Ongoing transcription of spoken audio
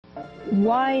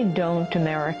Why don't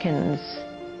Americans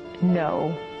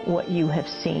know what you have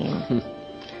seen?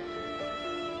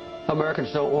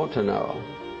 Americans don't want to know,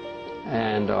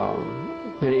 and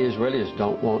many Israelis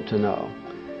don't want to know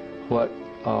what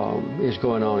is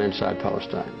going on inside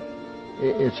Palestine.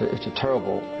 It's a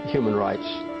terrible human rights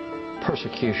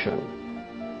persecution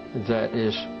that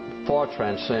far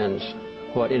transcends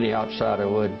what any outsider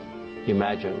would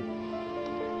imagine.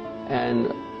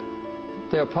 And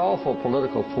there are powerful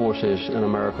political forces in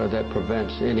America that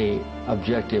prevents any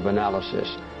objective analysis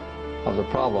of the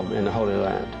problem in the Holy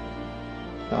Land.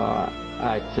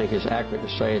 I think it's accurate to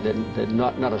say that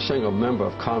not a single member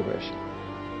of Congress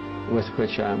with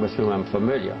whom I'm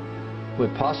familiar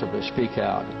would possibly speak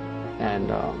out and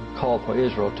call for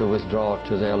Israel to withdraw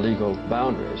to their legal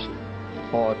boundaries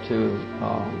or to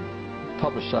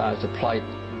publicize the plight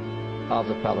of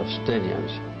the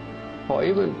Palestinians, or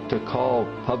even to call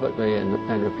publicly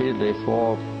and repeatedly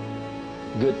for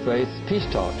good faith peace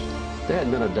talks. There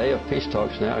hadn't been a day of peace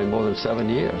talks now in more than 7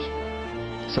 years.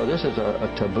 So this is a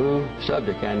taboo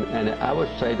subject, and I would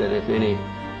say that if any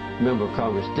member of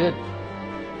Congress did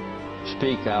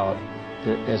speak out,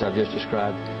 as I've just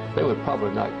described, they would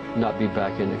probably not be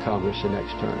back in the Congress the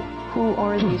next term. Who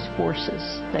are these forces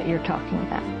that you're talking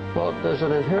about? Well, there's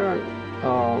an inherent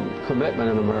commitment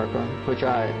in America, which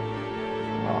I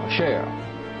share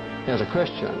as a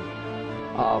Christian,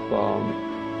 of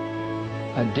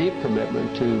a deep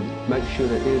commitment to make sure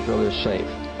that Israel is safe.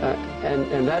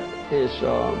 And that is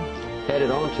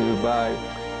added on to by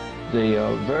the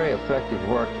very effective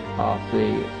work of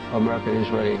the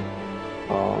American-Israeli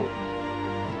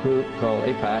group called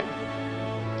AIPAC,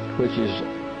 which is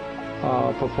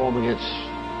performing its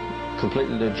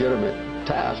completely legitimate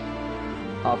task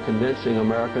of convincing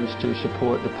Americans to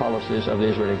support the policies of the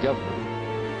Israeli government.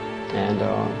 And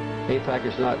AIPAC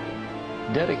is not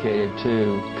dedicated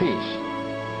to peace.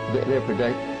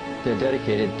 They're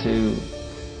dedicated to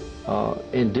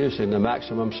inducing the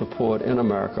maximum support in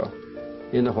America,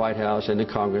 in the White House, in the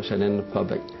Congress, and in the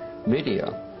public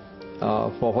media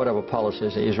for whatever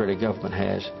policies the Israeli government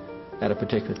has at a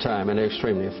particular time, and they're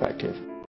extremely effective.